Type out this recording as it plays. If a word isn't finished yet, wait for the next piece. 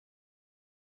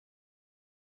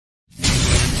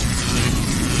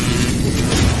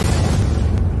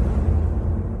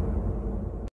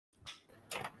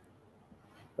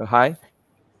Hi.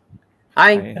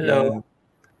 Hi. Hello.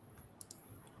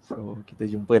 So kita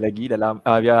jumpa lagi dalam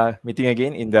we are meeting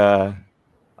again in the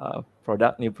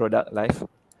new product live.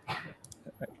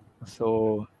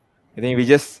 So I think we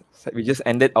just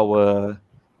ended our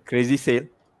crazy sale.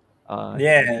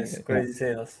 Yes, crazy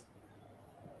sales.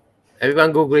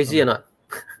 Everyone go crazy or not?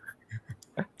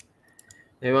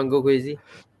 Everyone go crazy?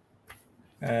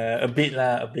 A bit.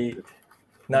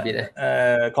 Not bit,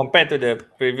 compared to the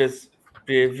previous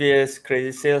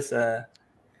crazy sales.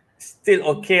 Still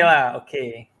okay lah.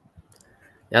 Okay.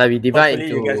 Yeah, we divide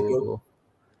Hopefully you guys go. into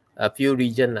a few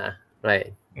region lah,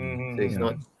 right? Mm-hmm. So it's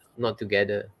not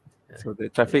together. So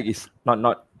the traffic is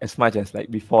not as much as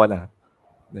like before lah.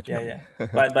 Yeah.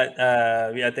 but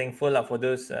we are thankful for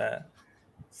those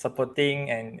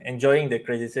supporting and enjoying the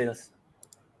crazy sales.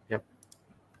 Yep.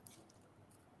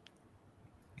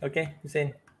 Okay,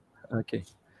 Hussein. Okay.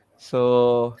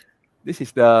 So this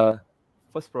is the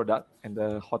first product and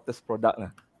the hottest product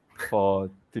for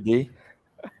today.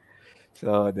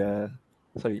 So this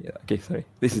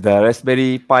is the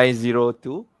Raspberry Pi 02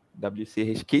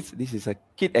 WCH kits. This is a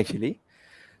kit actually.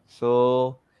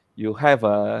 So you have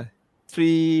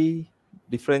 3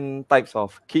 different types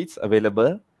of kits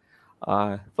available.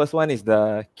 First one is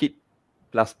the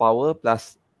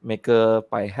Kit+Power+Maker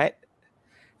pHAT,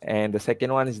 and the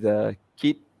second one is the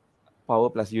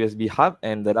Kit+Power+USB Hub,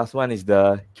 and the last one is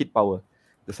the Kit+Power.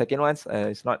 The second one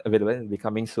is not available; it'll be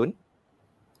coming soon.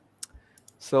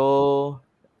 So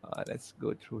let's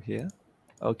go through here.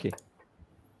 Okay.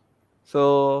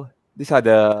 So these are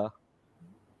the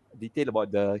detail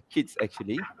about the kits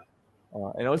actually.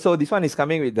 And also this one is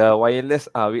coming with the wireless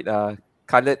with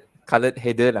colored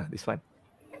header lah, this one.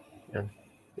 Yeah,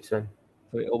 this one.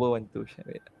 So over one to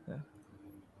share it.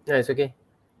 Yeah, it's okay.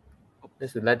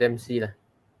 Just to let them see lah.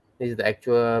 This is the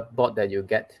actual board that you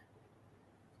get.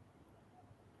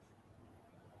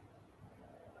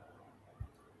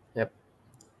 Yep.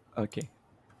 Okay.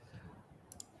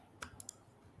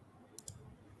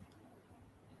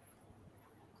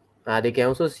 They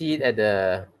can also see it at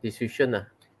the description lah.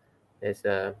 There's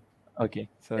a.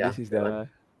 Okay, so this is the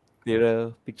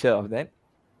clearer picture of that.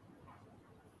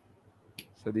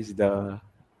 So this is the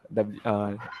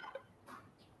 02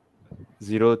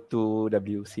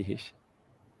 WCH.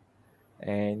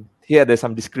 And here there's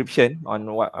some description on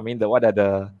what are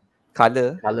the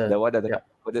color. What are the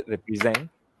coded represent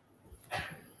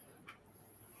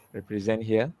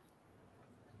here.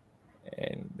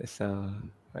 And there's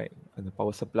right the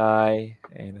power supply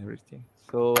and everything.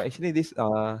 So actually this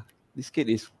kit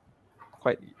is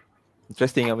quite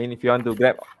interesting. I mean, if you want to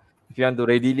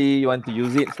readily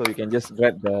use it, so you can just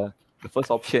grab the first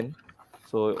option.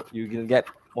 So you will get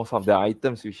most of the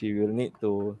items which you will need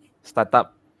to start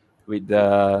up with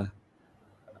the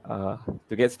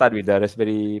to get started with the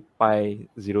Raspberry Pi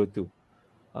 02.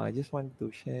 I just want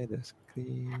to share the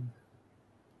screen.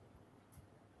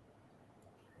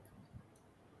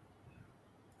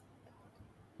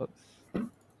 Oops.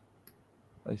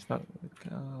 It's not.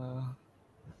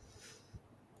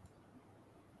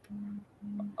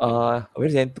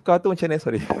 Where's yang tukar tu macam mana?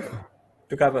 Sorry.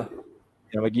 Tukar apa?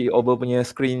 Yang bagi over punya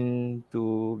screen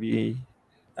to be.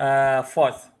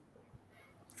 Fourth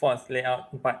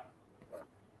layout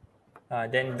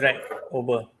 4. Then drag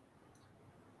over.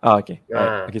 Okay.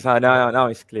 Right. Okay. So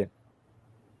now it's clear.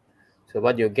 So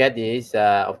what you get is,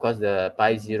 of course, the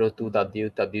Pi 02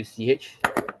 WCH.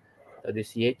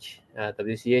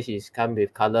 WCH is come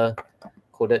with color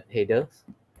coded headers.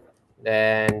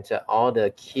 Then all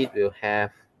the kit will have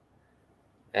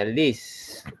at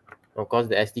least, of course,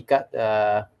 the SD card,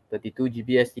 32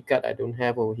 GB SD card I don't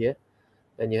have over here.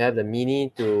 Then you have the mini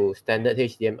to standard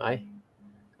HDMI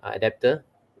adapter.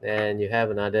 Then you have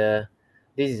another.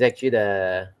 This is actually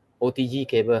the OTG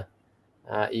cable.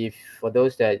 If for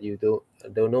those that you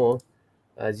don't know,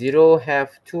 Zero have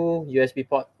 2 USB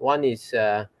port. One is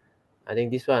I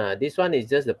think this one. This one is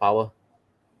just the power.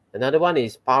 Another one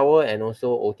is power and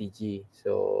also OTG,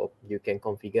 so you can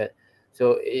configure.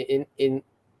 So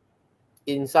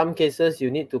in some cases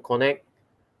you need to connect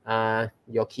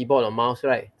your keyboard or mouse,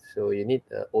 right? So you need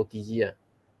OTG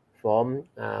from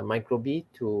micro B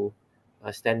to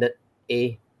standard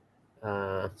A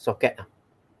socket.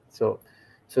 So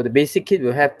the basic kit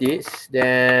will have this,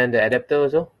 then the adapter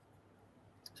also.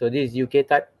 So this is UK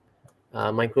type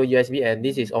micro USB, and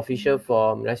this is official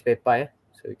from Raspberry Pi.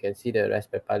 So you can see the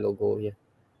Raspberry Pi logo here.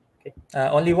 Okay.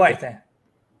 Only white.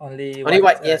 Only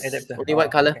white. Yes. Adapter. Only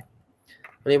white color. Okay.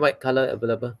 Only white color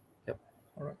available. Yep.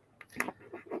 All right.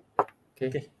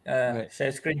 Okay. Right.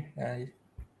 Share screen.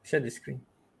 Share the screen.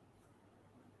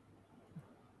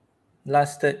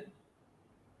 Last third.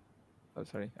 Oh,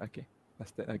 sorry. Okay.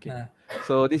 That's the, okay. Ah.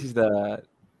 So this is the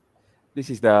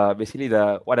basically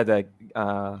the what are the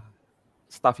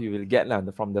stuff you will get now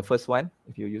from the first one.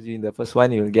 If you're using the first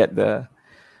one, you will get the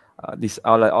this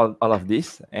all of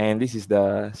this, and this is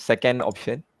the second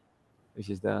option, which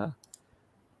is the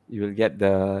you will get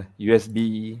the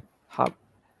USB hub,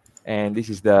 and this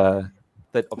is the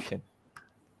third option.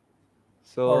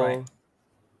 All right. So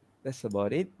that's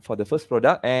about it for the first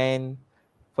product. And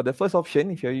for the first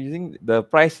option, if you're using the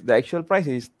price, the actual price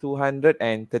is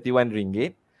 231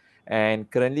 ringgit, and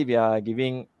currently we are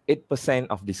giving 8%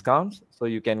 of discounts, so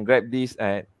you can grab this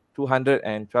at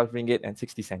 212 ringgit and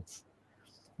 60 cents.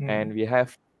 And we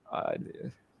have uh,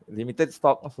 limited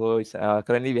stock, so it's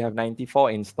currently we have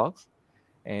 94 in stocks,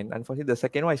 and unfortunately the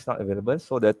second one is not available.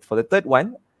 So that for the third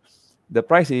one, the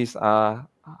price is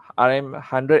RM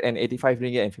 185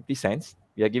 ringgit and 50 cents.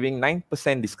 We are giving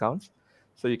 9% discounts,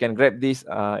 so you can grab this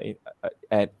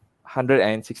at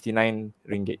 169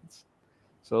 ringgit.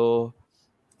 So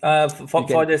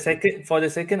For the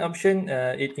second option,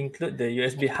 it include the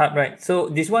USB hub, right? So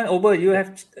this one over, you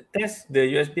have test the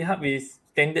USB hub with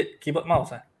standard keyboard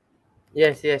mouse.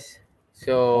 Yes, yes.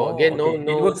 So Oh, again, okay.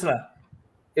 It works lah.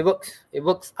 It works. It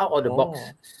works out of the box.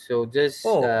 Oh. So just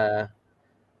Oh.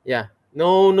 yeah,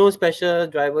 no special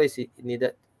driver is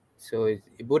needed. So it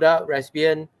boot up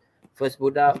Raspbian, first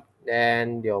boot up,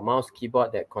 then your mouse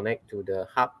keyboard that connect to the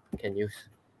hub can use.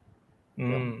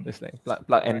 It's like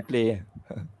plug and play.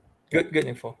 Good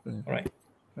info. All right.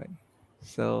 Right.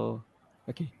 So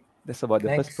okay, that's about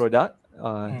the first Next. product.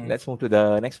 Let's move to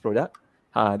the next product.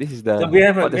 This is the. So we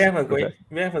have a question.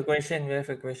 We have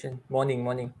a question.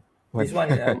 Morning. This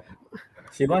one,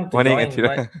 she want to Morning, join,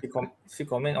 Achira. but she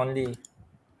comment only.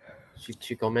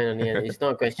 She comment only, and it's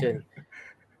not a question.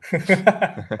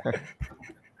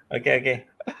 Okay.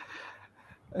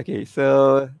 Okay,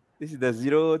 so this is the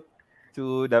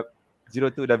 02W.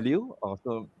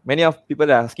 So many of people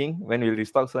are asking when we'll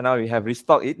restock. So now we have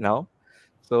restocked it now.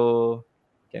 So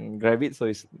can grab it. So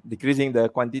it's decreasing the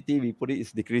quantity we put it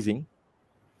is decreasing.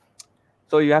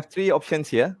 So you have three options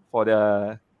here for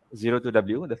the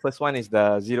 02W. The first one is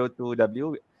the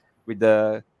 02W with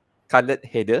the colored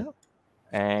header,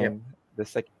 and the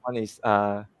second one is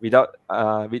with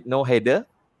no header,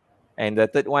 and the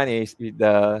third one is with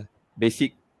the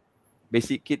basic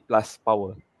kit plus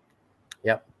power.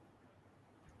 Yep.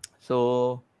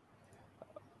 So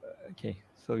okay,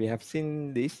 so we have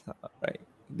seen this, right?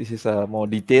 This is more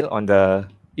detail on the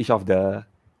each of the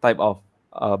type of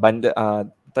bundle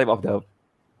type of the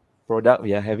product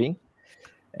we are having,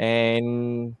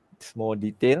 and it's more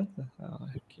detail.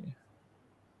 Okay,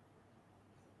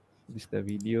 this is the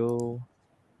video,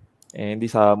 and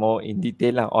these are more in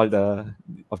detail all the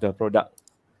of the product.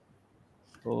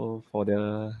 So for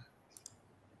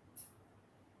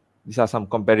these are some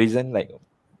comparison like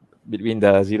between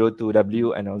the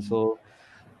 02W and also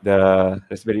the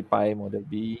Raspberry Pi Model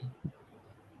B,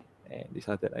 and these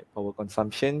are the like power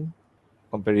consumption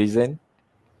comparison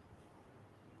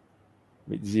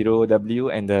with 0W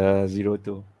and the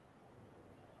 02.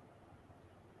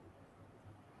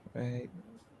 Right.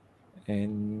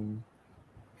 And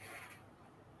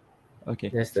okay,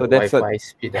 That's the so that's Wi-Fi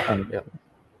speed. Yep.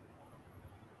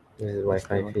 This is that's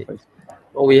Wi-Fi the speed. Wi-Fi.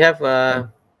 Oh, we have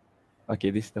okay,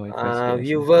 this is the Wi-Fi speed.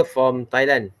 viewer from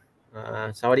Thailand.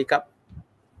 Sawadee Cup.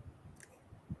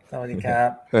 Sawadee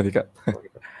Cup. Sawadee Cup.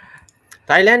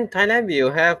 Thailand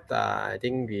will have I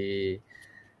think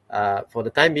for the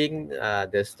time being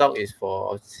the stock is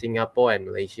for Singapore and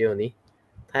Malaysia only.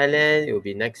 Thailand it will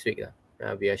be next week.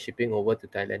 We are shipping over to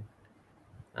Thailand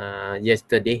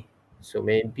yesterday, so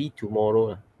maybe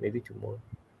tomorrow.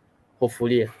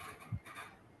 Hopefully.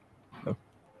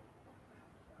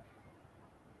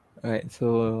 Alright,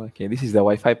 so okay, this is the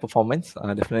Wi-Fi performance.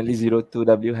 Definitely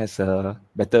 02W has a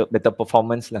better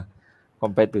performance lah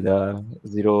compared to the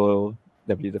 0W,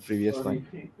 the previous one.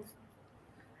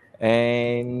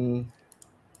 And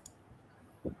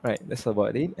right, that's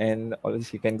about it. And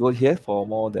obviously you can go here for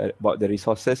more about the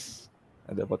resources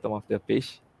at the bottom of the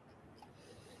page.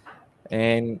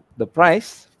 And the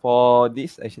price for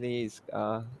this actually is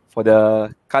for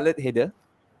the colored header,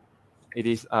 it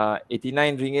is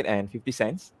 89 ringgit and 50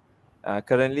 cents.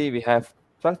 Currently we have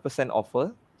 12%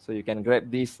 offer, so you can grab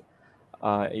this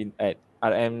at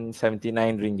RM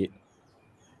 79 ringgit.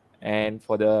 And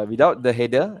for the without the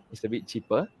header, it's a bit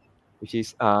cheaper, which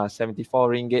is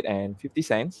 74 ringgit and 50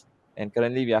 cents. And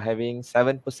currently we are having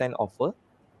 7% offer,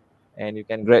 and you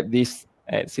can grab this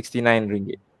at 69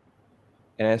 ringgit.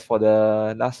 And as for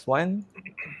the last one,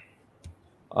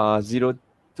 02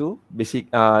 basic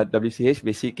WCH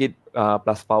basic kit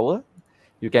plus power,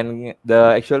 you can,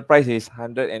 the actual price is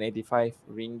 185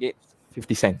 ringgit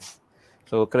 50 cents.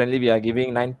 So currently we are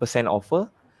giving 9% offer,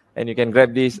 and you can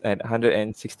grab this at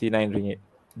 169 ringgit.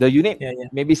 The unit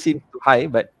maybe seems too high,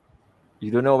 but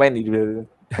you don't know when it will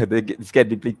get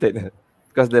depleted.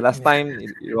 Because the last time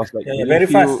it was like giving very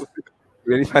few fast.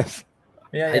 very fast.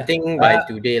 Yeah, I think by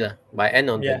today lah, by end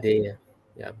of the day.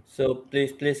 Yeah. So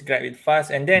please grab it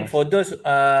fast. And then for those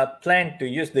plan to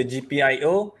use the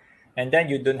GPIO, and then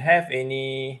you don't have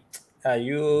any,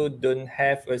 you don't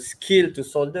have a skill to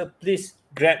solder, please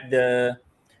grab the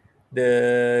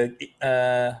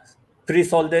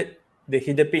pre-soldered the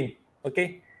header pin.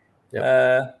 Okay.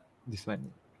 This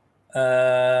one.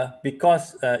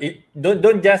 Because it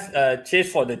don't just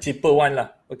chase for the cheaper one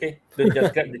lah. Okay. Don't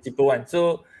just grab the cheaper one.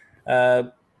 So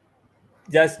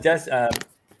just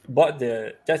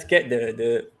get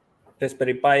the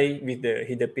Raspberry Pi with the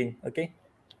header pin, okay?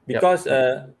 Because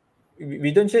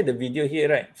we don't share the video here,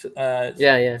 right? So,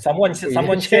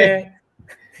 someone share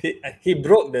he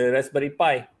broke the Raspberry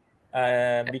Pi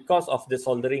because of the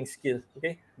soldering skill.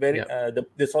 Okay,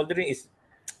 the soldering is,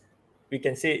 we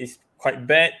can say, is quite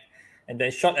bad, and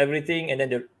then short everything, and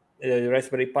then the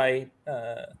Raspberry Pi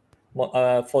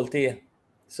faulty.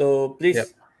 So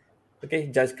please.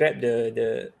 Okay, just grab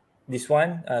this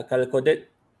one, color coded,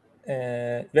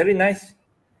 very nice.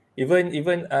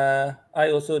 Even I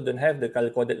also don't have the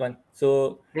color coded one.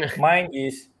 So mine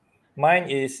is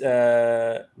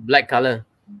black color.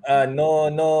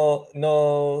 No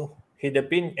header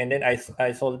pin, and then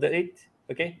I soldered it.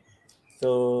 Okay,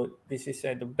 so this is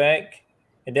at the back,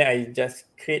 and then I just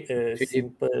create a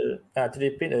simple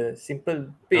 3D print a simple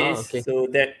base so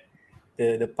that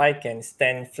the Pi can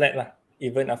stand flat lah,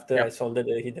 even after I solder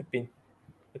the header pin.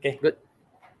 Okay. Good.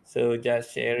 So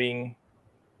just sharing.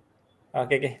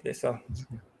 Okay, that's all.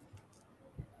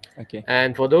 Okay.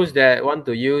 And for those that want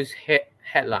to use head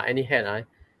lah, any head,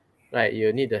 right,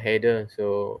 you need the header.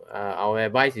 So our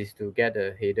advice is to get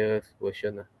the header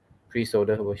version,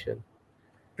 pre-solder version.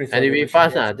 And it'll be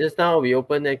fast. Just now we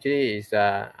open actually is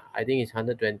I think it's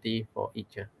 120 for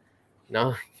each.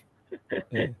 Now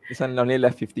this one only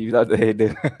left 50 without the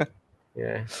header.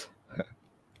 Yeah.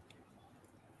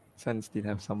 This one still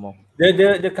have some more.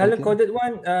 The color coded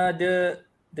one,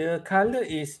 the color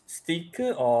is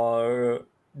sticker or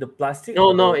the plastic?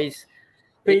 No, it's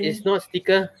not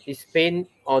sticker. It's paint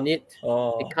on it.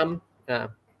 Oh. It come.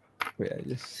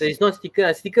 Wait, so it's not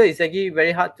sticker. Sticker is actually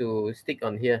very hard to stick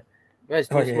on here. Well, it's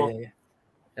too small.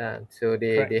 So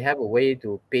they have a way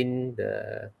to pin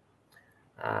the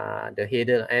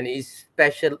header, and it's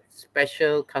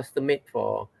special custom made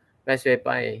for Raspberry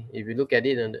Pi. If you look at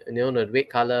it, the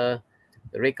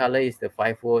red color, is the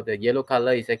 5 volt. The yellow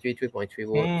color is actually 3.3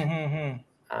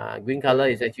 volt. Green color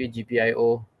is actually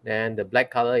GPIO. Then the black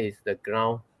color is the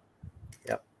ground.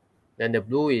 Yep. Then the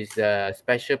blue is the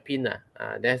special pin.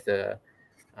 That's the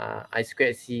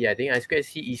I2C. I think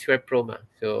I2C E-Square Pro.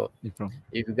 So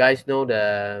if you guys know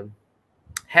the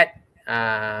hat,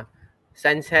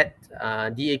 Sense hat,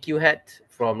 DAQ hat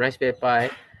from Raspberry Pi,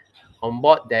 on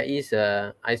board there is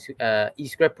a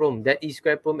E-Square Pro. That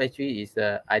E-Square Pro actually is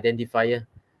the identifier.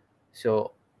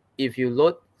 So if you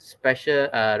load special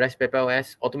Raspberry Pi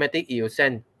OS, automatic it will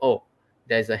send, oh,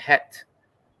 there's a hat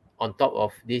on top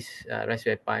of this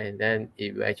Raspberry Pi, and then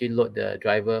it will actually load the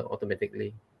driver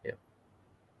automatically. Yeah.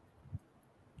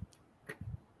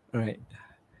 All right.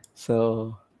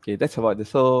 So okay, that's about the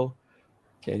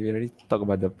okay, we already talked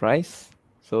about the price.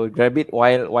 So grab it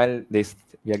while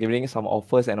we are giving some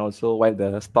offers, and also while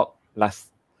the stock lasts.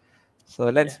 So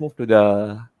let's move to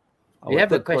the. We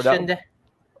have a question there.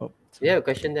 Oh, we have a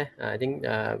question there. I think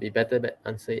we better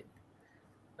answer it.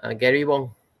 Gary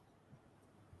Wong.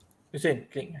 Okay.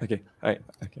 Okay. All right.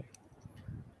 Okay.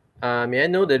 May I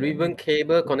know the ribbon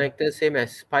cable connector same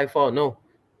as Pi 4? No,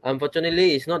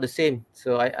 unfortunately, it's not the same.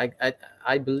 So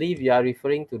I believe you are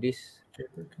referring to this.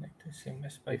 Connector same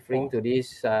as Pi 4. Referring to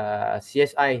this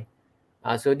CSI.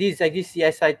 So this is actually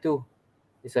CSI 2.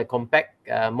 It's a compact,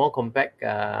 more compact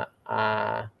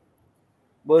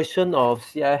version of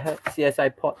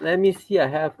CSI port. Let me see. I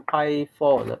have Pi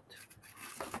 4 or not,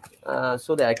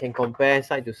 so that I can compare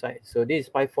side to side. So this is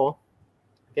Pi 4,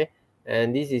 okay,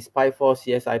 and this is Pi 4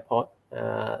 CSI port.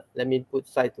 Let me put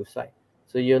side to side.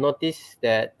 So you'll notice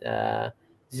that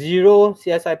 0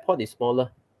 CSI port is smaller,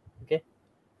 okay.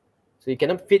 So you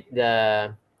cannot fit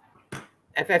the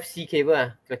FFC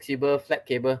cable, flexible flat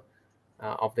cable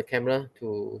of the camera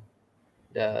to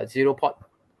the 0 port.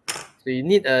 So you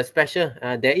need a special,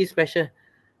 there is special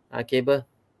cable.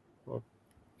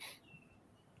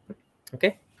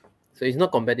 Okay, so it's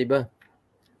not compatible.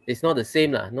 It's not the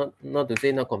same lah. Not to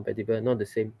say not compatible, not the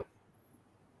same.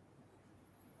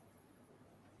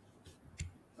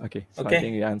 Okay, so I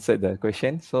think we answered the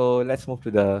question. So let's move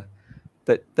to the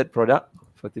third product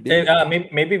for today.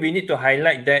 Maybe we need to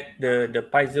highlight that the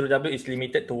Pi 0W is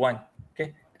limited to one.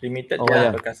 Okay, limited to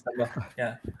one per customer.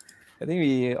 Yeah. I think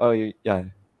we yeah.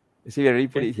 You see, we already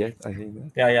put it here. I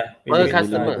think. Yeah. Per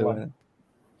customer.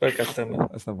 Per customer.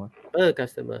 Per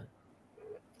customer.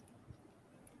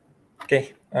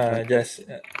 Okay. Just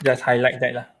highlight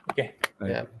that lah. Okay.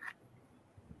 Yeah.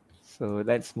 So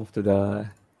let's move to the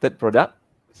third product.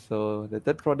 So the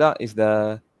third product is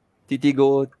the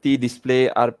TTGO T-Display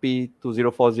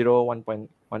RP2040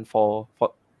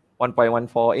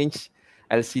 1.14 inch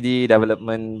LCD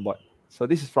development board. So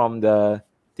this is from the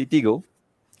TTGO.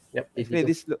 Yep. Actually,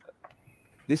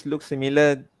 this looks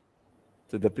similar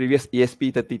to the previous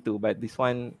ESP32, but this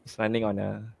one is running on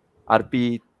a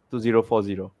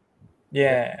RP2040.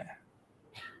 Yeah.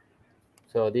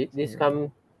 So this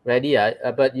come ready,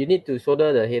 but you need to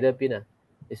solder the header pin.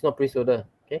 It's not pre-solder,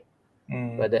 okay?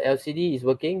 But the LCD is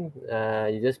working.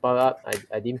 You just power up.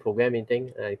 I didn't program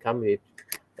anything. It come with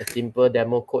a simple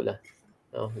demo code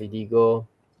Vidigo,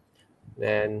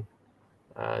 then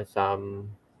some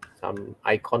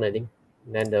icon, I think.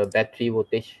 And then the battery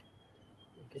voltage.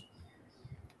 Okay.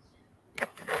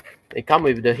 They come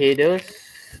with the headers.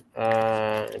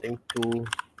 I think two.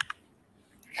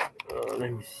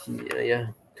 Let me see. Yeah,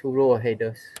 2 row of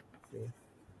headers.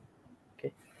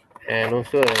 Okay, and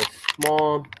also a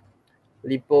small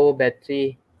lipo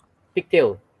battery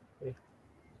pigtail. Yeah.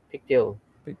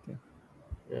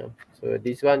 So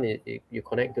this one you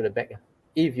connect to the back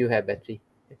if you have battery.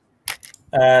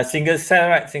 Single cell,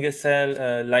 right? Single cell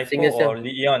LiPo or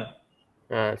Li-ion.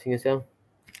 Single cell.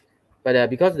 But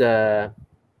because the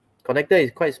connector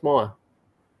is quite small.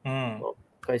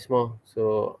 Quite small.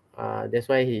 So that's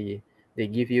why they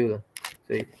give you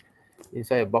so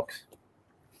inside a box.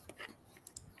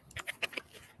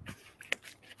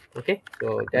 Okay,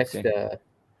 so that's the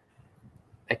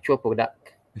actual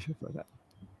product.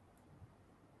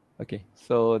 Okay,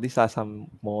 so these are some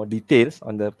more details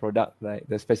on the product, like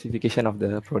the specification of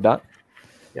the product.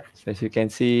 Yep. So as you can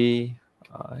see,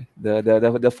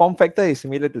 the form factor is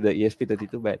similar to the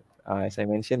ESP32, but as I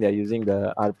mentioned, they are using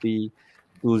the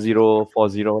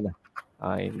RP2040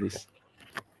 in this.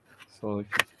 So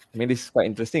I mean, this is quite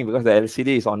interesting because the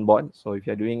LCD is on board. So if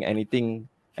you're doing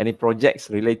any projects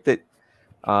related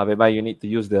whereby you need to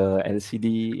use the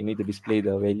LCD, you need to display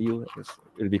the value, it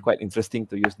will be quite interesting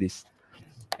to use this.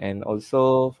 And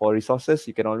also for resources,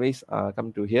 you can always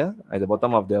come to here at the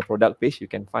bottom of the product page. You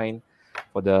can find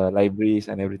for the libraries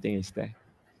and everything is there.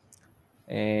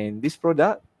 And this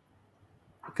product,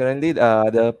 currently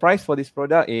the price for this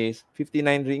product is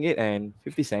 59 ringgit and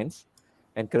 50 cents.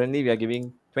 And currently we are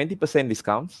giving 20%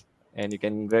 discounts, and you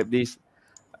can grab this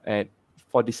at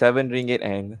 47 ringgit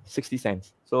and 60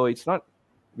 cents. So it's not,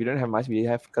 we don't have much. We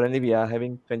are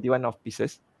having 21 of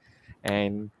pieces,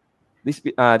 and this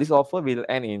offer will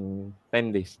end in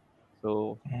 10 days.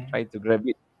 So try to grab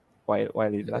it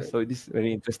while it lasts. So this is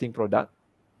very interesting product.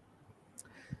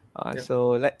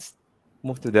 So let's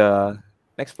move to the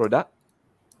next product.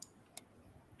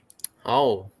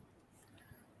 Oh,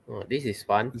 this is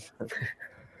fun.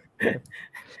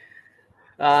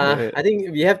 I think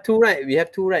we have two, right?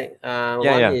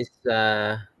 One is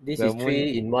this is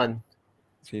 3-in-1.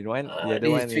 3-in-1. The other this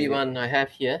one is 3-in-1 I have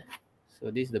here.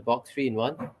 So this is the box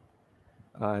 3-in-1.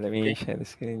 Let me share the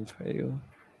screen for you.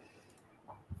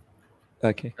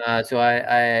 Okay. So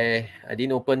I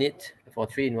didn't open it for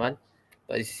 3-in-1,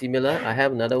 but it's similar. I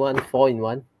have another one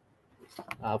 4-in-1.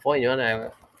 4-in-1 I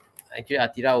actually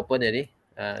Atira opened already.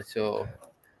 So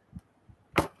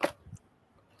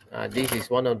this is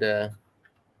one of the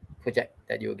project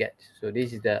that you'll get. So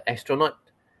this is the astronaut,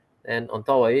 and on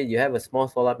top of it you have a small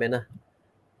solar panel.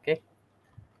 Okay,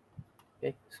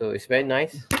 so it's very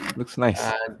nice. Looks nice.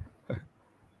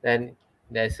 Then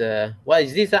there's what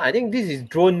is this? I think this is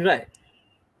drone, right?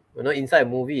 You know, inside a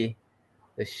movie,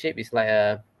 the shape is like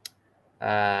a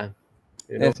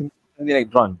something like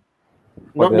drone.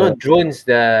 Not drones.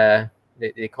 They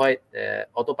call it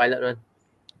autopilot one.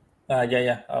 What?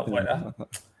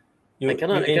 I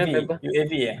cannot remember.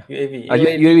 UAV.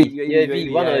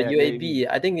 UAV. One of the UAV.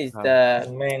 I think it's the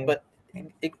but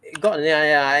it got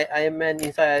Iron Man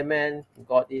inside. Iron Man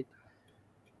got it.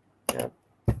 Yeah.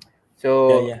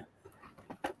 So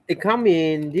it come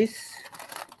in this.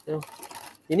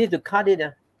 You need to cut it.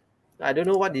 I don't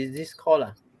know what is this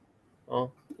called.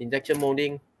 Injection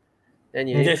molding. Then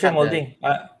you injection molding.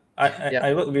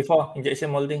 I worked before injection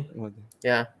molding.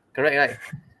 Yeah, correct, right?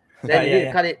 Then you need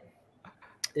to cut it.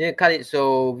 You need to cut it.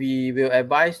 So we will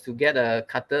advise to get a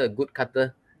cutter, a good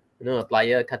cutter, a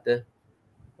plier cutter.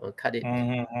 cut it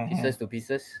pieces to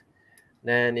pieces.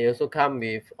 Then it also come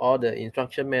with all the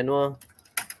instruction manual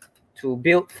to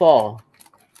build four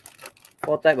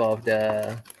type of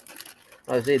the,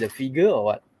 how to say, the figure or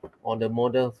what, or the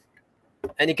models.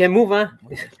 And it can move,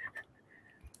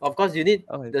 Of course, you need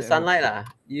the sunlight,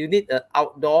 You need an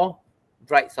outdoor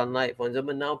bright sunlight. For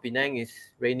example, now Penang is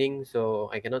raining,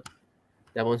 so I cannot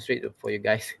demonstrate it for you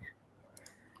guys.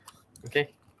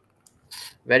 Okay,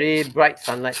 very bright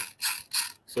sunlight.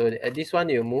 So this one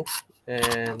you move,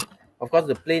 and of course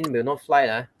the plane will not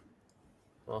fly,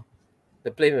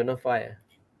 the plane will not fly.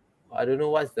 I don't know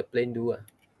what's the plane do,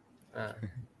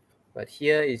 but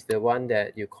here is the one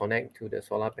that you connect to the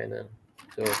solar panel.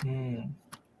 So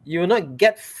you will not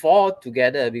get four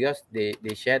together because they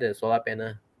share the solar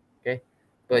panel, okay?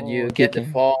 But you get the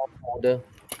four model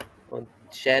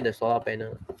share the solar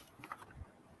panel.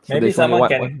 So maybe someone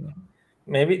can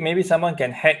maybe someone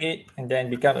can hack it and then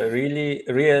become a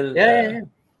real.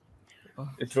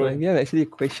 So we have actually a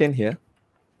question here.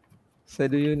 So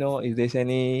do you know if there's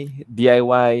any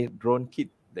DIY drone kit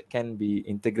that can be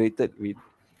integrated with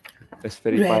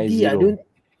Raspberry Pi Zero?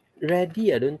 I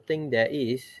don't think there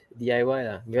is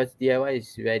DIY because DIY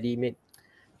is ready made,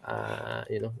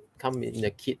 come in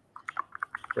the kit.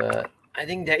 But I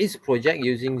think there is project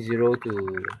using Zero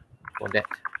for that.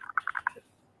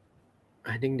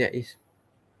 I think there is.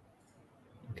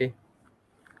 Okay.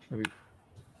 We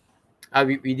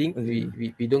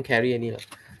don't carry any.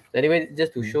 Anyway,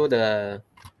 just to show the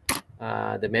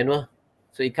manual.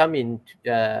 So it come in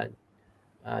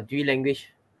three language,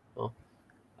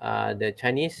 the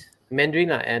Chinese,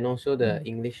 Mandarin, and also the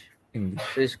English.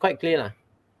 So it's quite clear,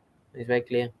 It's very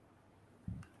clear.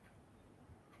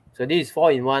 So this is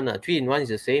 4-in-1. 3-in-1 is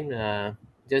the same.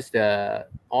 Just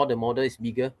all the model is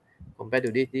bigger compared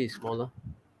to this. This is smaller.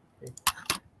 Okay.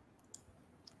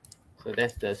 So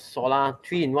that's the solar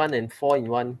 3-in-1 and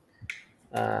 4-in-1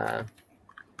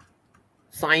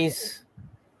 science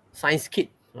kit.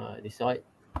 This side,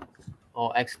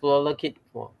 or Explorer kit.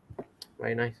 Wow,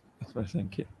 very nice. Explorer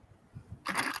kit.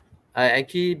 I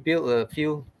actually built a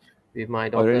few with my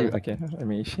daughter. Really? Okay, let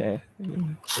me share.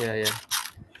 Yeah.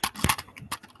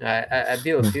 I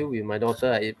built a few with my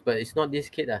daughter, but it's not this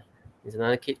kit. It's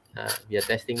another kit. We are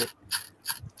testing it.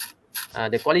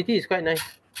 The quality is quite nice.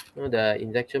 The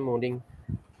injection molding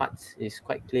parts is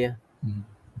quite clear,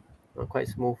 quite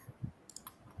smooth.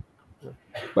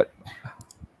 But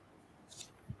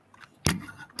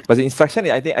the instruction,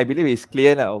 I believe is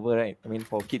clear over, right? I mean,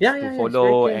 for kids to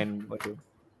follow and what to.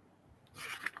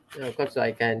 Yeah, because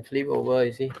I can flip over.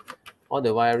 You see, all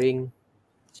the wiring.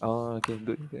 Oh, okay,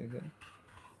 good.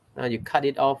 Now you cut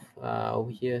it off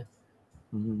over here.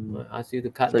 I ask you to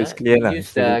cut. So it's clear,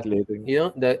 use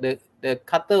the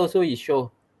cutter also. You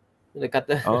show the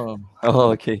cutter.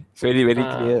 Oh, okay. It's very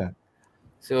clear.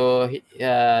 So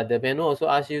the manual also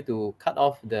asks you to cut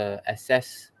off the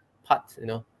excess parts.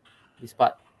 This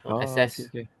part excess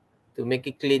to make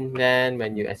it clean. Then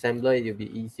when you assemble it, it'll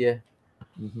be easier.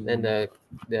 Then the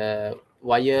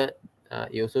wire,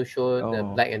 you also show the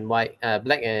black and white,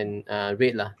 black and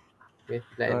red Okay,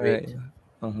 black and red.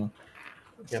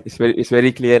 Yep. It's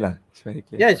very clear It's very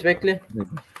clear. Yeah, it's very clear.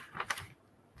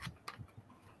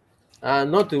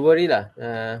 Not to worry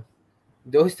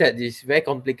those that is very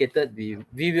complicated, we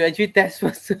will actually test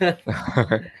first.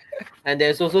 And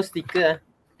there's also sticker.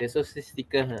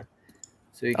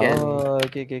 So you can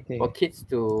for kids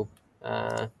to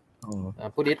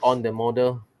put it on the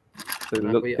model. So it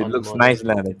looks nice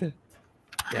later.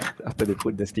 Yeah. After they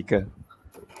put the sticker.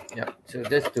 Yeah. So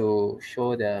just to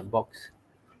show the box.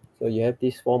 So you have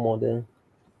this 4 model.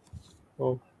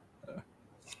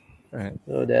 Right.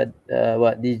 So that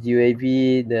this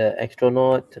UAV, the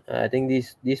astronaut. I think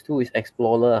these two is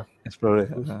Explorer.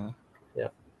 Yeah.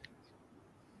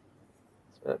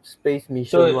 Space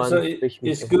mission one. So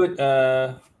it's good.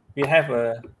 We have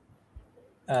a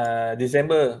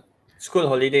December school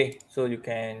holiday, so you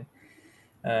can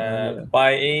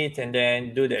buy it and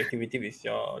then do the activity with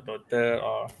your daughter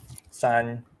or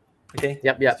son. Okay.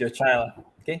 Yep. With your child.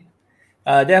 Okay.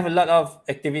 They have a lot of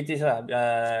activities.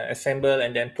 Assemble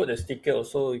and then put a sticker.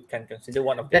 Also, you can consider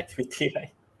one of the activity,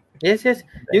 right? Yes.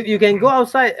 You can go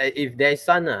outside if there's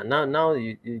sun. Now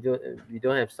you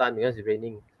don't have sun because it's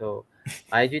raining. So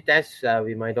I actually test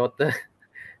with my daughter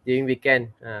during weekend.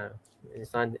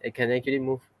 Sun, it can actually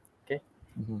move. Okay.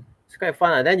 It's quite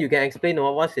fun. Then you can explain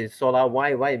what's the solar, why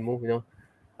it move.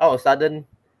 All of a sudden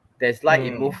there's light,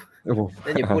 it move.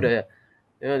 Then you put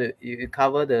you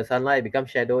cover the sunlight, become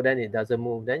shadow, then it doesn't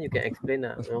move. Then you can explain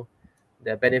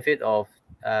the benefit of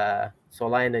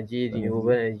solar energy,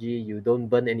 renewable energy. You don't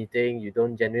burn anything, you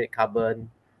don't generate carbon.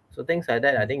 So things like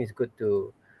that, I think it's good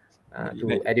to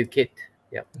educate.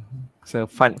 Yeah. So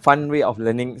fun way of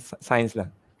learning science lah.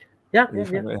 Yeah.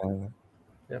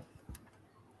 Yeah.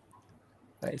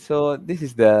 Right. So this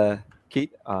is the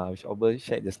kit which Ober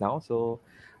shared just now. So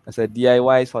as a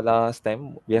DIY solar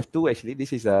stem, we have two actually.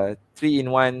 This is a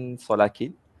 3-in-1 solar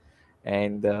kit,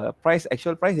 and the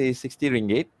actual price is 60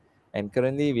 ringgit, and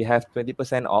currently we have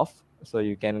 20% off. So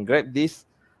you can grab this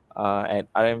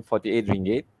at RM48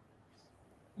 ringgit,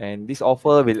 and this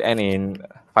offer will end in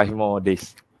 5 more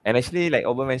days. And actually, like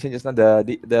Ober mentioned just now,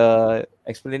 the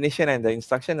explanation and the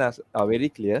instructions are very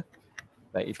clear.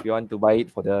 Like if you want to buy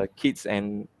it for the kids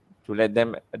and to let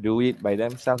them do it by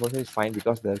themselves also is fine,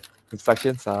 because the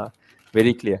instructions are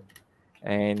very clear.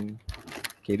 And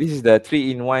okay, this is the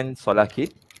 3-in-1 solar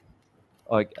kit.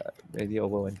 Oh, maybe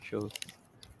Over one shows.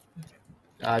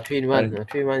 3-in-1.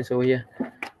 3-in-1 is over here.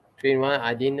 3-in-1.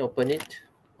 I didn't open it.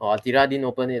 Or Atira didn't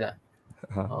open it.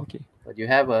 Okay. But you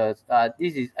have a I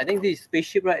think this is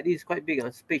spaceship, right? This is quite big.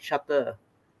 Space shuttle.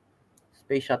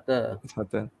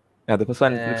 Yeah, the first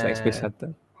one looks like space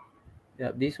shuttle.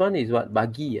 Yeah, this one is what?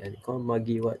 Buggy. They call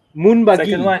buggy what? Moon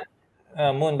buggy. Second one,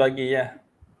 moon buggy, yeah.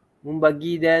 Moon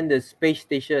buggy, then the space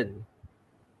station.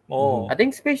 Oh. I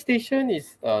think space station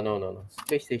is no.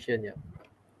 Space station, yeah.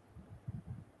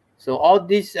 So all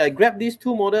this, grab these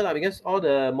two models because all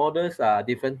the models are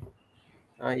different.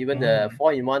 Even the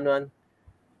 4-in-1 one,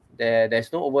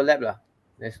 there's no overlap lah.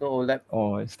 There's no overlap.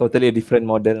 Oh, it's totally a different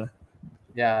model.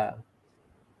 Yeah.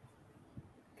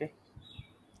 Okay.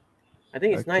 I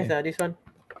think it's nice. This one,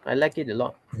 I like it a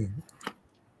lot.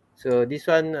 So this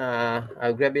one,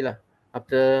 I'll grab it lah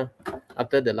after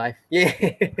the live. Yeah.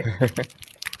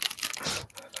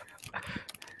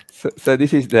 So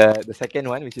this is the second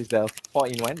one, which is the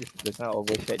 4-in-1. Just now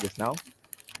overshared just now.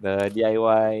 The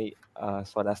DIY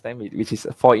solar stem, which is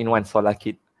a 4-in-1 solar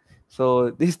kit.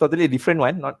 So this is totally a different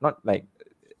one, not like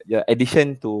the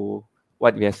addition to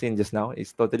what we have seen just now.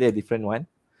 It's totally a different one.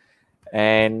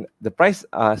 And the price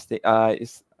is the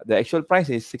actual price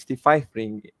is 75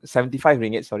 ringgit.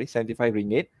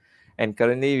 And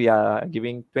currently we are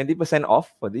giving 20%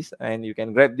 off for this, and you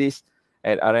can grab this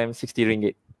at RM 60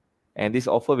 ringgit. And this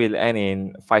offer will end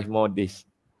in 5 more days.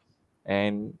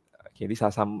 And okay, these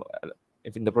are some.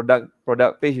 If in the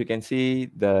product page, you can see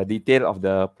the detail of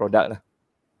the product.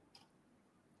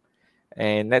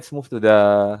 And let's move to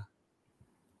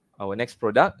our next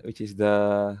product, which is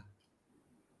the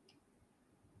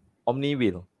Omni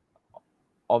wheel.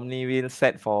 Omni wheel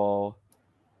set for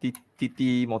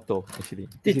TT motor actually.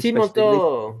 TT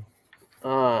motor.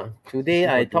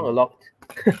 Today I talk a lot.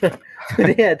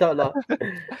 Today I talk a lot.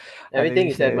 Everything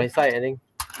is at my side, I think.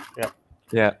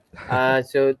 Yeah.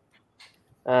 So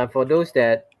for those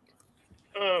that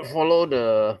follow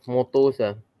the motors,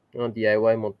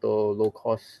 DIY motor, low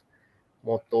cost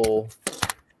motor.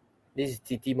 This is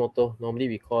TT motor. Normally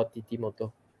we call TT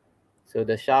motor. So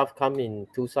the shaft come in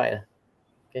two sides.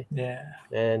 Okay. Yeah.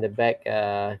 And the back,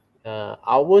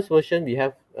 our version we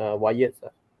have wired.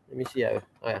 Let me see. I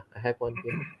have one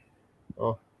here.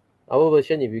 Our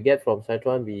version, if you get from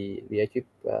Cytron, we actually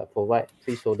provide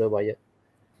free solder wire.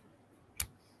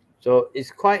 So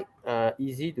it's quite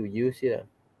easy to use here.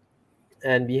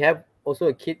 And we have also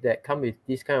a kit that comes with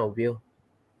this kind of wheel.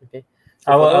 Okay.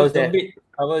 So our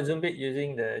Zoombit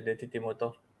using the TT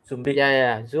motor. Zoombit.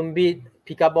 Yeah. Zoombit,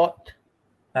 Picabot.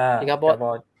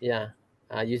 Picabot. Yeah.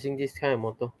 Using this kind of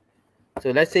motor.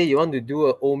 So let's say you want to do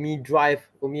a Omni drive,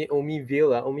 Omni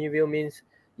wheel. Omni wheel means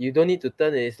you don't need to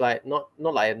turn. It's like not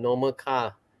like a normal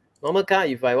car. Normal car,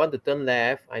 if I want to turn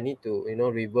left, I need to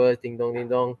reverse ding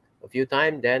dong a few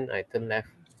times, then I turn left.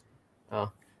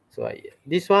 So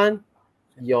this one,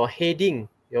 your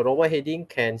robot heading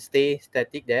can stay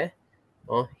static there,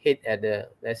 or head at the,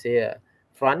 let's say,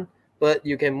 front, but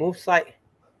you can move side.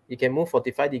 You can move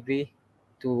 45 degrees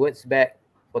towards back,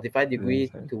 45 degrees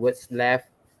towards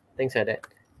left, things like that.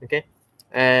 Okay,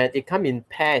 and it comes in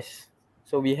pairs.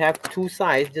 So we have two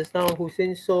sides. Just now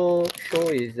Hussein show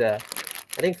is I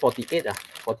think 48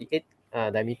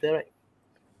 diameter, right?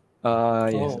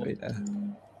 Yes.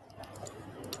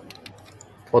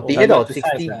 48 or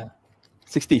 60?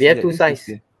 60. We have two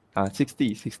sizes.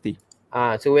 60.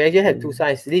 So we actually have two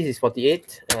sizes. This is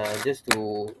 48. Just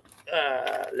to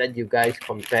let you guys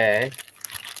compare.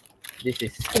 This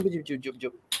is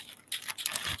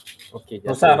okay.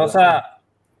 Rosa.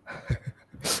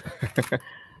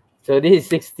 So this is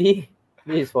 60.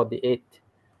 This is 48.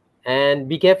 And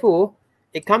be careful.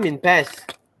 It comes in pairs.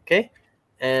 Okay.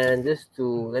 And just to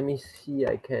let me see,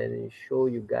 I can show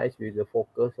you guys with the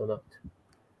focus or not.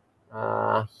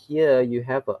 Here you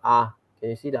have a R. Can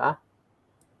you see the R?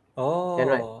 Oh, can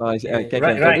right? okay.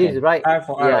 Can. So this is right. R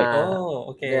for R. Yeah. Oh,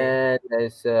 okay. Then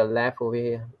there's left over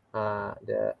here.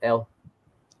 The L.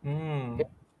 Okay.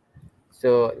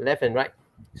 So left and right.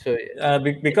 So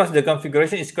because the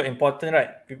configuration is quite important, right?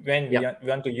 When we yep.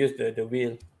 want to use the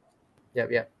wheel.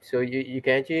 Yep. So you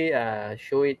can actually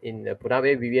show it in the product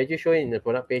page. We actually show it in the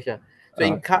product page. So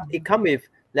it come with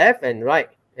left and right.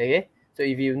 Okay. So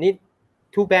if you need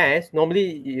two pairs,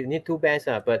 normally you need two pairs,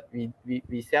 but we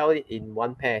sell it in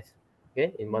one pair.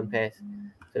 Okay, in one pair. So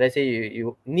let's say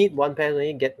you need one pair,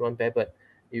 only get one pair, but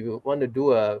you want to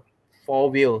do a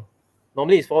 4-wheel.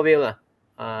 Normally it's 4-wheel.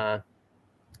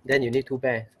 Then you need two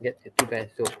pairs. Get two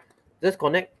pairs. So just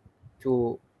connect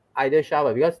to either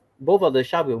shaft because both of the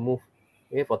shaft will move.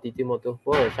 Okay, for TT motor,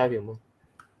 both of the shaft will move.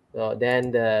 So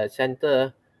then the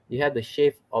center, you have the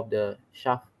shape of the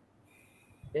shaft.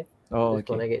 Okay. Just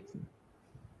connect it.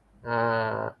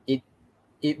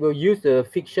 It will use the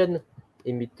friction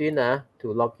in between to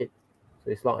lock it.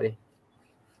 So it's locked.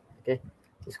 Okay.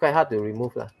 It's quite hard to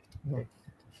remove. Okay.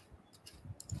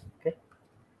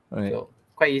 Right. So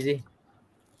quite easy.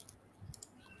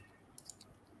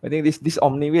 I think this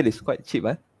Omni wheel is quite cheap,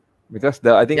 because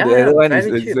the other one is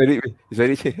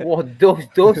very cheap. Wow,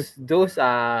 those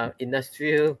are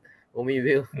industrial Omni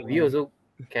wheel. We also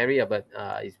carry, but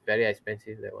it's very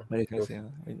expensive, that one. Very expensive.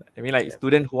 I mean, like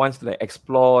student who wants to like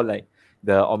explore like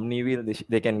the Omni wheel,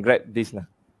 they can grab this now.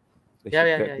 This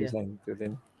and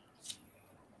then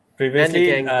Previously,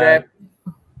 then they can grab.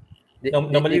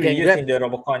 normally we use in the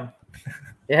Robocon.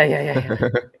 Yeah.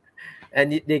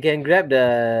 And they can grab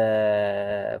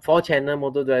the 4-channel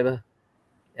motor driver,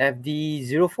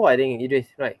 FD04, I think it is,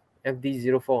 right?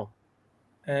 FD04.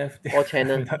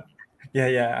 4-channel.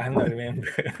 Yeah, I'm not remember.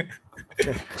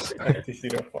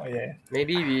 FD04, yeah.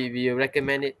 Maybe we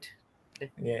recommend it. Okay.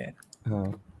 Yeah.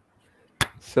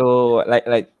 So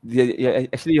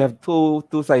actually you have two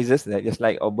sizes, like just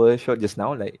like Ober showed just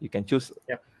now. Like you can choose.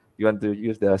 Yep. You want to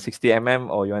use the 60 mm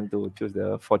or you want to choose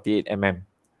the 48 mm.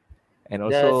 And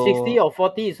also the 60 or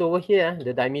 40 is over here.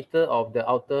 The diameter of the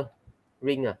outer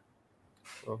ring.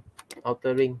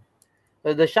 Outer ring.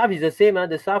 The shaft is the same.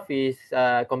 The shaft is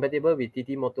compatible with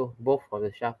TT motor, both of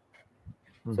the shaft.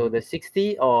 So the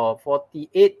 60 or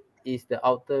 48 is the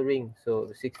outer ring. So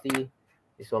the 60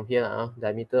 is from here.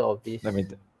 Diameter of this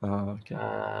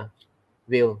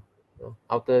wheel.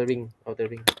 Outer ring.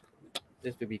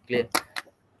 Just to be clear.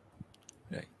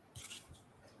 Right.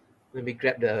 Let me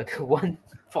grab the one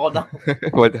fall down.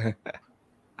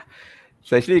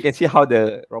 So actually you can see how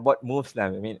the robot moves now.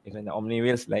 I mean, even the Omni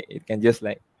wheels, like it can just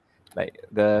like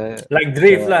the like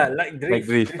drift like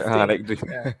drift. Like drift.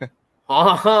 Yeah.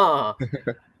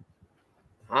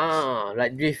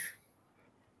 Like drift.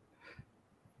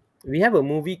 We have a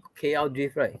movie KL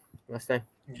Drift, right? Last time.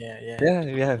 Yeah,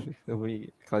 we have a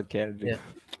movie called KL Drift.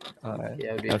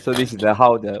 KL Drift. So this is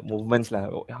how the movements,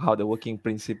 how the working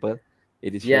principle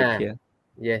it is showed here.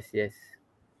 Yes.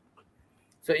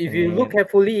 So if you look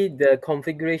carefully, the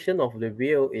configuration of the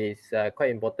wheel is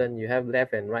quite important. You have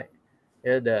left and right.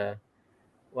 The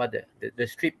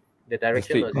strip, the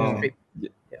direction of the strip. Yeah.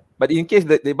 But in case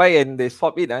that they buy and they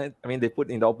swap it, I mean they put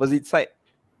in the opposite side,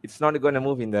 it's not going to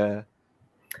move in the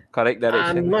correct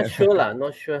direction. I'm not sure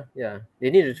Not sure. Yeah, they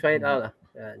need to try it out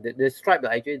The stripe,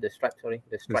 actually the stripe. Sorry,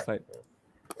 the stripe.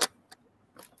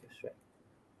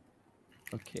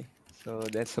 Okay, so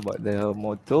that's about the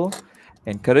motor.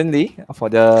 And currently for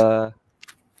the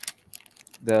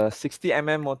 60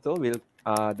 mm motor,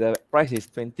 the price is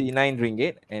 29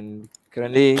 ringgit, and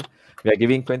currently we are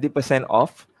giving 20%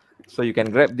 off. So you can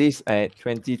grab this at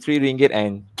 23 ringgit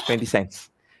and 20 cents.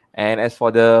 And as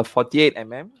for the 48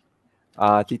 mm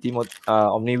TT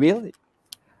Omni wheel,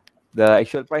 the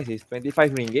actual price is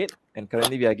 25 ringgit, and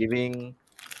currently we are giving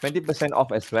 20%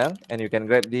 off as well, and you can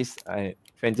grab this at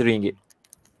 20 ringgit.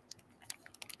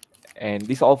 And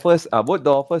these offers, both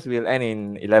the offers will end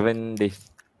in 11 days.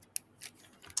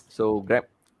 So grab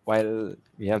while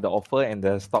we have the offer and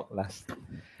the stock lasts.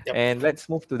 Yep. And let's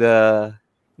move to the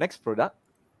next product.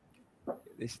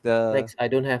 It's the next. I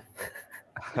don't have.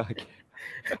 Okay.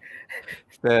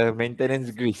 It's the maintenance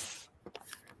grease.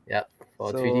 Yeah,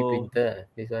 for 3D printer.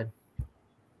 This one.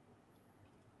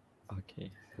 Okay.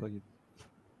 So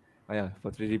for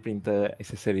 3D printer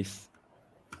accessories.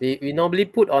 We normally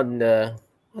put on the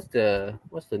what's the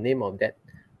name of that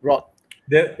rod?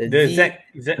 The Z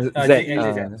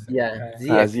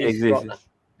rod.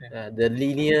 The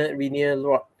linear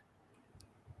rod.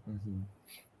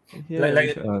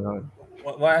 Like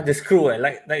what the screw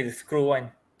like the screw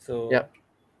one. So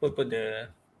put the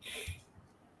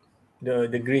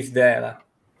grease there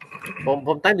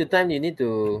From time to time you need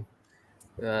to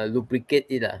lubricate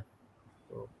it.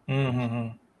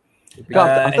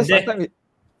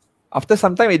 After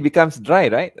some time it becomes dry,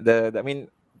 right? I mean,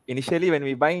 initially when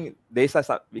we buying, there's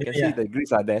we can see the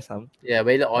grease are there some. Yeah,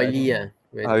 very oily.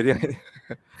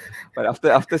 But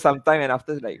after some time and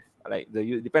after like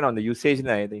depend on the usage,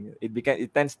 I think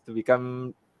it tends to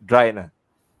become dry now.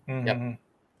 Yep.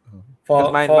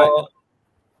 For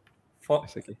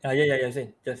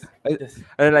okay. Just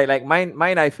like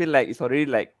mine I feel like it's already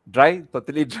like dry,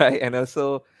 totally dry, and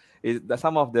also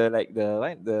some of the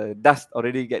the dust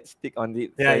already gets stick on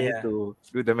it, so I need to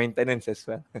do the maintenance as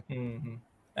well.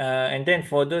 And then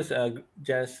for those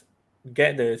just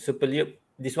get the super lube,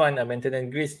 this one maintenance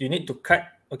grease, you need to cut.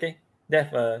 Okay, they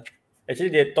have actually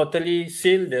they totally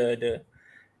seal the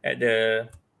at the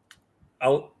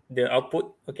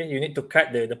output. Okay, you need to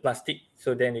cut the plastic,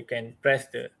 so then you can press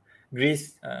the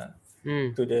grease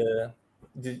to the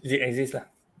exist lah.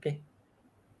 Okay,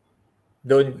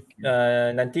 don't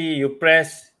nanti you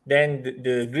press then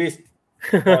the grease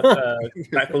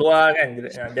tak keluar kan,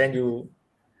 then you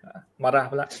marah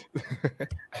pula.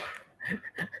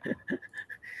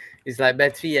 It's like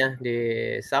battery.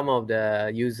 Some of the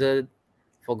user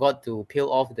forgot to peel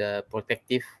off the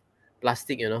protective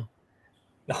plastic, you know.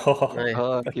 Okay.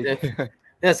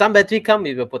 Yeah, some battery come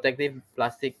with a protective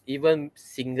plastic, even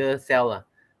single cell.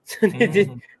 So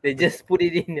they just put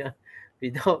it in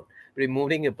without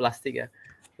removing the plastic.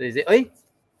 So they say, "Hey,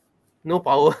 no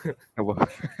power."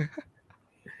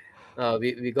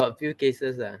 We got a few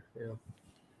cases. You know,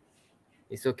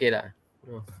 it's okay lah.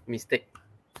 Mistake.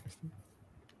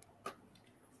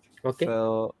 Okay.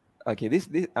 So this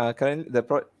currently the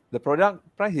product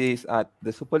price is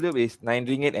the super lube is 9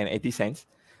 ringgit and 80 cents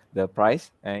the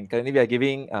price, and currently we are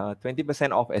giving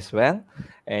 20% off as well,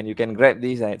 and you can grab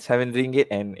this at 7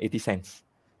 ringgit and 80 cents.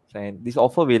 And this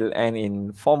offer will end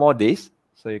in 4 more days,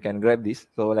 so you can grab this.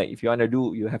 So like if you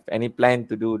have any plan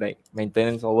to do like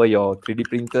maintenance over your 3D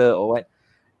printer or what,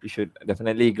 you should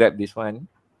definitely grab this one.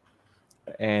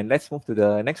 And let's move to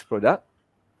the next product,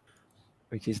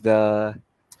 which is the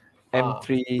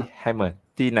M3 hammer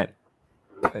T-nut.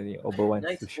 Obo wants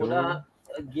nice to show.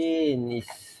 Again is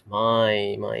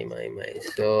my.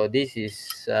 So this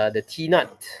is the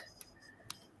T-nut.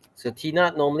 So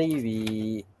T-nut normally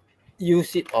we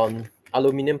use it on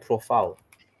aluminium profile.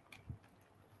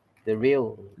 The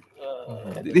rail.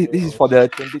 This is for the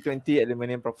 2020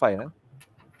 aluminium profile, huh?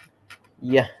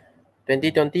 Yeah,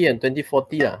 2020 and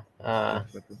 2040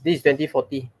 this is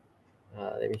 2040.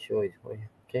 Let me show it for you.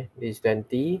 Okay, this is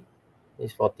 20.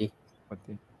 This is 40.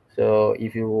 So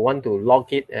if you want to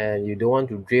lock it and you don't want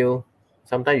to drill,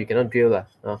 sometimes you cannot drill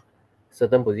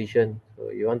certain position. So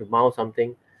you want to mount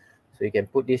something, so you can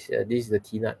put this. This is the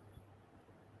T-nut.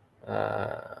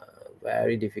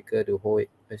 Very difficult to hold it.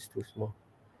 It's too small.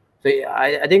 So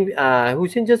I think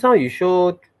Hussein, just now you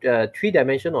showed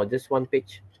 3-dimension or just one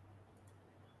page?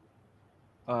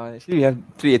 Actually we have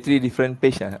three different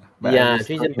pages. Yeah,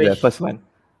 3 different pages. The first one.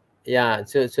 Yeah,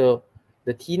 so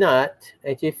the T-nut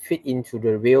actually fit into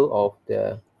the rail of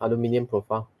the aluminium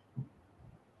profile.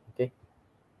 Okay,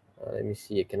 let me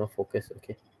see. I cannot focus.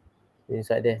 Okay,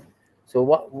 inside there. So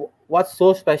what's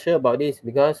so special about this?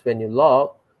 Because when you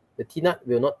lock, the T-nut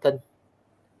will not turn.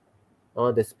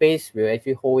 The space will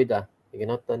actually hold it. You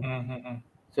cannot turn.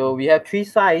 So we have 3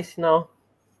 sizes now.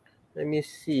 Let me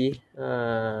see.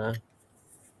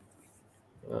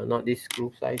 Not this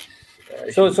screw size.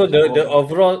 So the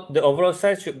overall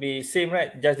size should be same,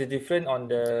 right? Just the different on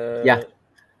the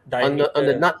diameter. on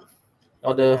the nut,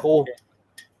 on the hole.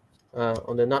 Okay.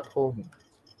 On the nut hole.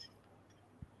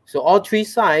 So all 3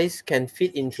 sizes can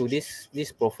fit into this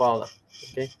profile.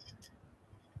 Okay.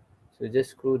 So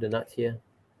just screw the nut here.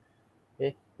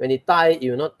 Okay. When it tie, it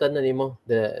will not turn anymore.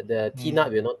 The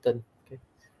T-nut will not turn. Okay.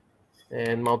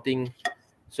 And mounting.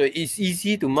 So it's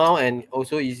easy to mount and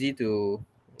also easy to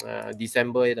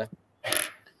disassemble it.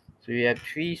 So we have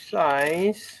 3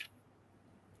 sizes.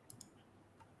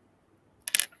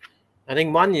 I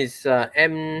think one is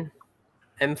M4,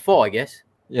 I guess.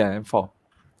 Yeah, M4.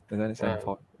 The one is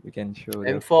M4. We can show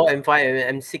M4, M5,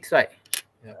 and M6, right?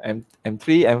 M3,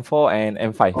 M4, and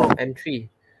M5. Oh, M3.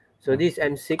 So this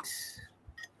M6.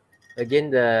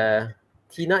 Again, the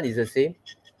T-nut is the same.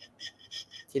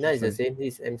 T-nut is the same.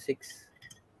 This is M6.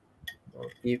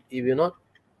 It will not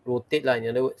rotate, in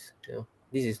other words.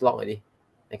 This is locked already.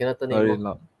 I cannot turn it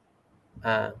anymore.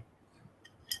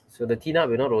 So the T-nut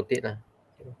will not rotate.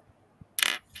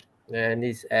 And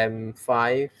this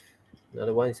M5.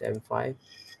 Another one is M5.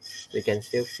 They can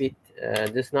still fit.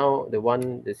 Just now,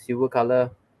 the silver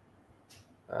color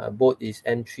boat is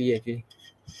M3 actually.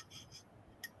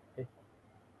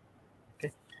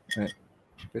 Okay. Right.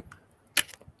 good.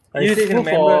 I still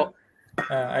remember.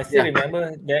 I still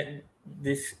remember that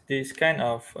this kind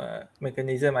of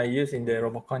mechanism I use in the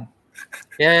Robocon.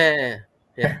 Yeah.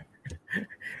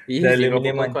 We use the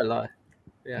aluminium Robocon one quite a lot.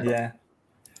 Yeah.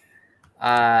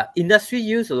 Industry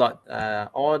use a lot.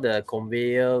 All the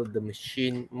conveyor, the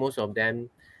machine, most of them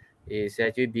is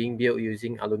actually being built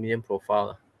using aluminium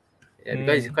profile.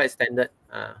 Because it's quite standard.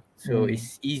 So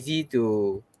it's easy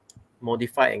to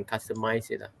modify and customize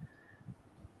it.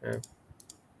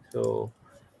 So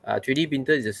 3D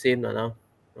printer is the same now.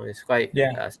 It's quite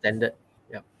standard.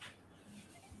 Yep.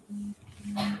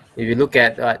 If you look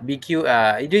at BQ,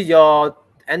 it is your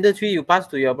Ender 3 you pass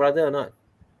to your brother or not?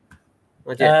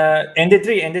 Not yet. Ender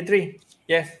 3.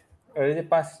 Yes, already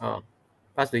passed. Oh,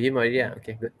 passed to him already. Yeah.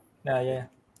 Okay, good. Yeah.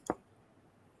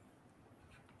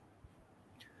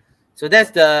 So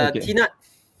that's the TNUT.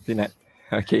 TNUT.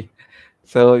 Okay.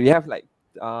 So we have like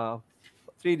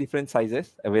 3 different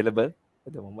sizes available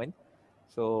at the moment.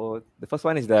 So the first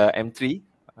one is the M3,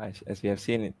 as we have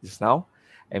seen it just now.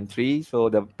 M3. So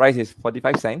the price is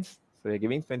 45 cents. So we're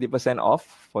giving 20%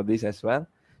 off for this as well.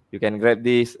 You can grab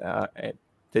this at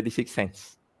 36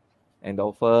 cents. And the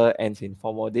offer ends in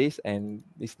 4 more days. And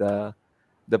this the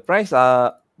price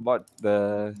are about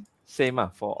the same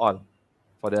for all.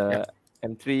 For the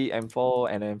M3,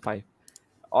 M4, and M5.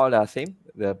 All are same.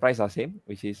 The price are same,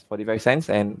 which is 45 cents.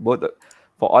 And both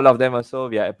for all of them also,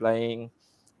 we are applying,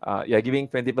 you are giving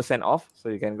 20% off. So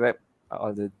you can grab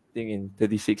all the thing in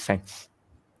 36 cents.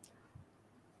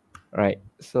 Right.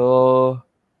 So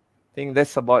I think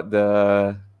that's about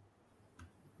the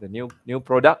new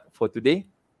product for today.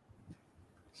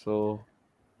 So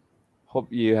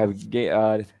hope you have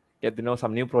get to know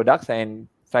some new products and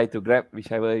try to grab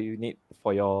whichever you need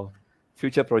for your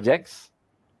future projects.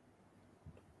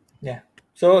 Yeah.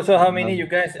 So how many you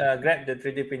guys grabbed the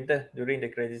 3D printer during the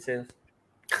credit sales?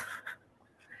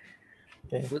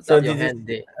 Okay. So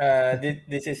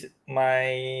this is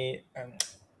my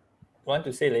I want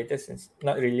to say latest, it's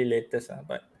not really latest,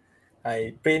 but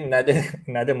I print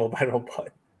another mobile robot.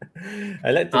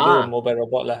 I like to do a mobile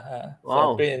robot lah. So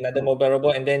I print another mobile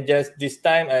robot, and then just this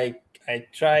time I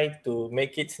try to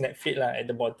make it snap fit lah at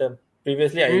the bottom.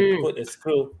 Previously I put a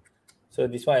screw, so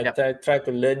this one I try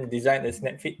to learn design a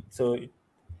snap fit. So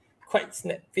quite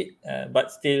snap fit, but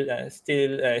still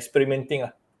experimenting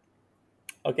lah.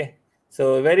 Okay,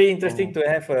 so very interesting to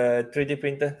have a 3D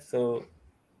printer. So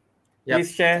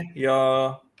please share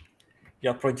your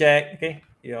project, okay,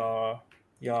 your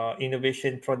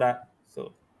innovation product.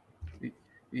 So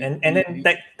and then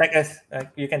tag us.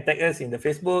 You can tag us in the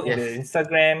Facebook, in the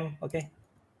Instagram, okay.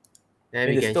 Then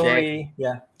in the story,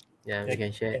 we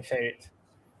can share it.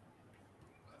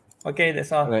 Okay,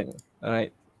 that's all. All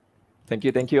right.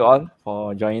 Thank you all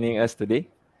for joining us today.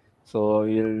 So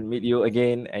we'll meet you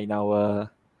again in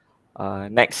our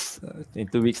next in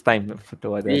 2 weeks time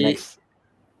for the next.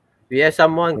 We have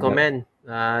someone comment.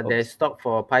 There's stock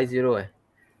for Pi 0.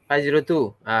 Pi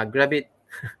 02. Grab it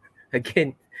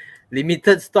again.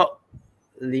 Limited stock.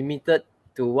 Limited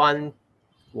to one.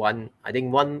 I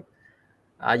think one.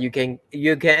 You can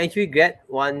actually get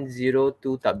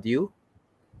 102W.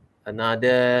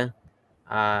 Another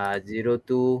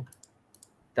 02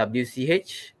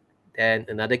 WCH. Then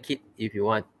another kit if you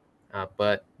want.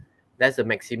 But that's the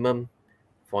maximum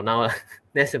for now.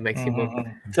 That's the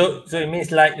maximum. So it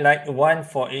means like one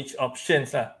for each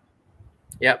options.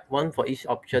 Yep, one for each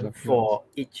option for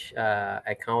each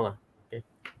account. Okay.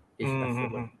 Each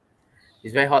customer.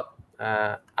 It's very hot.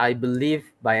 I believe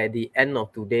by the end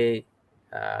of today,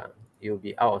 you'll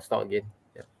be out of stock again.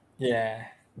 Yeah.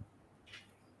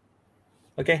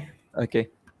 Okay.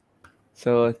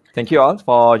 So thank you all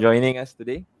for joining us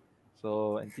today.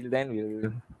 So until then,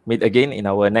 we'll meet again in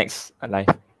our next live.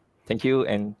 Thank you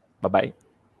and bye-bye.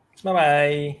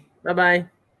 Bye-bye.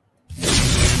 Bye-bye.